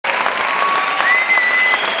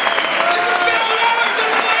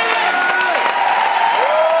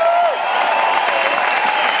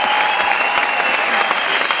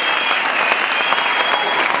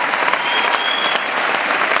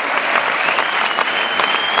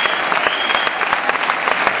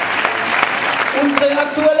Unsere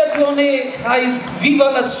aktuelle Tournee heißt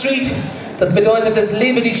Viva la Street. Das bedeutet, es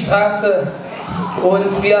lebe die Straße.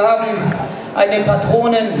 Und wir haben eine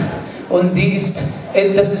Patronin und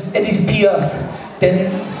das ist Edith Piaf,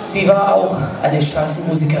 denn die war auch eine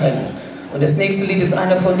Straßenmusikerin. Und das nächste Lied ist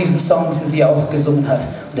einer von diesen Songs, den sie auch gesungen hat.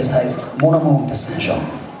 Und das heißt Mon Amour de Saint-Jean.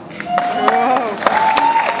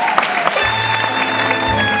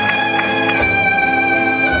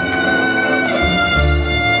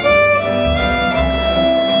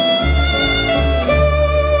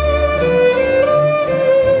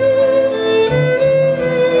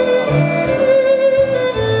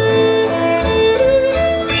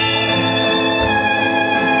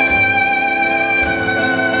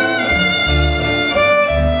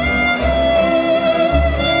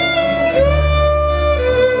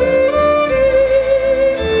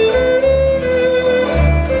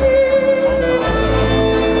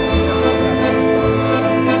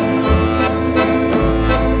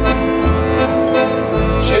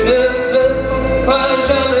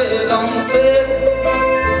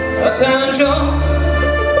 À Saint-Jean,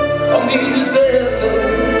 en musette,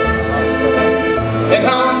 et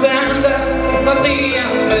quand un gars a pris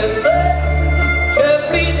un blessé, je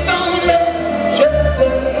frissonne, je te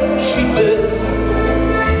chipais.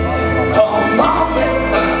 Comment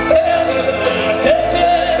perdre la tête,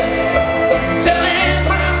 c'est même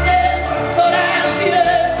pas des bras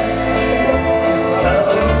silencieux, car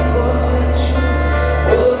le voyage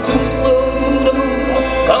pour tous nos amours,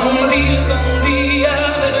 comme ils ont dit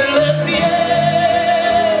avec le ciel.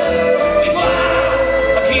 Et moi,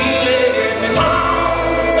 qui l'aime tant,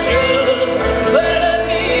 je veux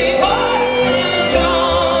vivre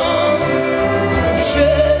Saint-Jean. Je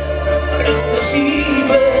réfléchis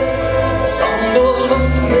sans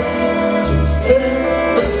volonté sur ce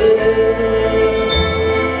passé.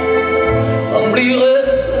 Sans plus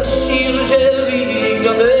réfléchir, je lui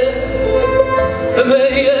donnais le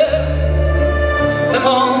meilleur de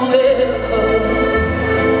mon être.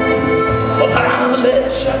 Pour parler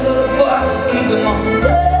chaque fois qu'il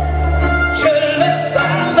mentait, je le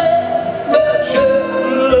savais, mais je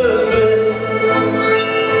l'aimais.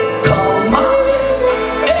 Comment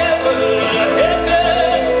perdre la tête,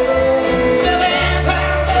 serait par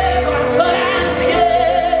des bras silencieux,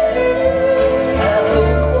 car le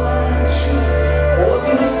courage pour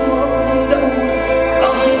tous mots d'amour,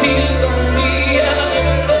 quand ils ont dit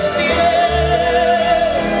avec le ciel.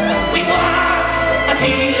 Oui, moi,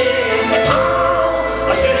 qui l'aimais tant,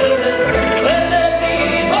 je veux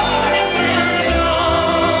vivre Saint-Jean.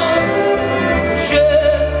 Je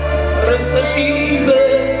reste chivé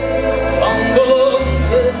sans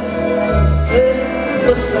volonté sur ce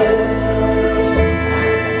passé.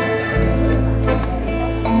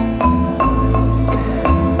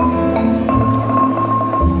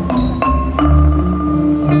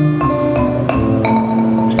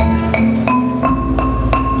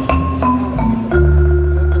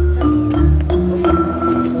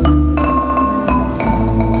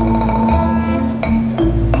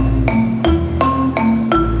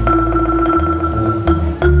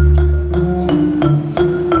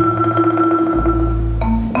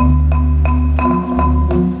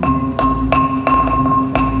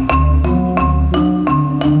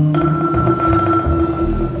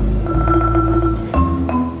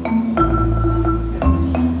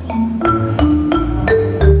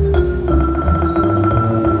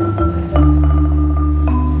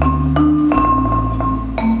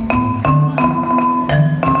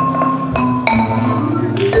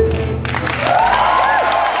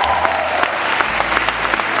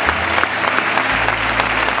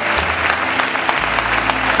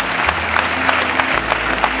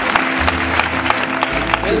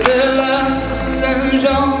 Mais hélas,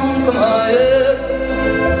 Saint-Jean, comme ailleurs,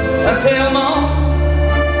 un serment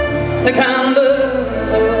de candeur.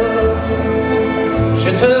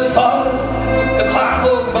 J'étais folle de croire au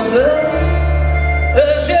bonheur,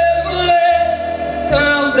 et je voulais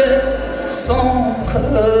garder son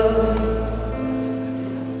cœur.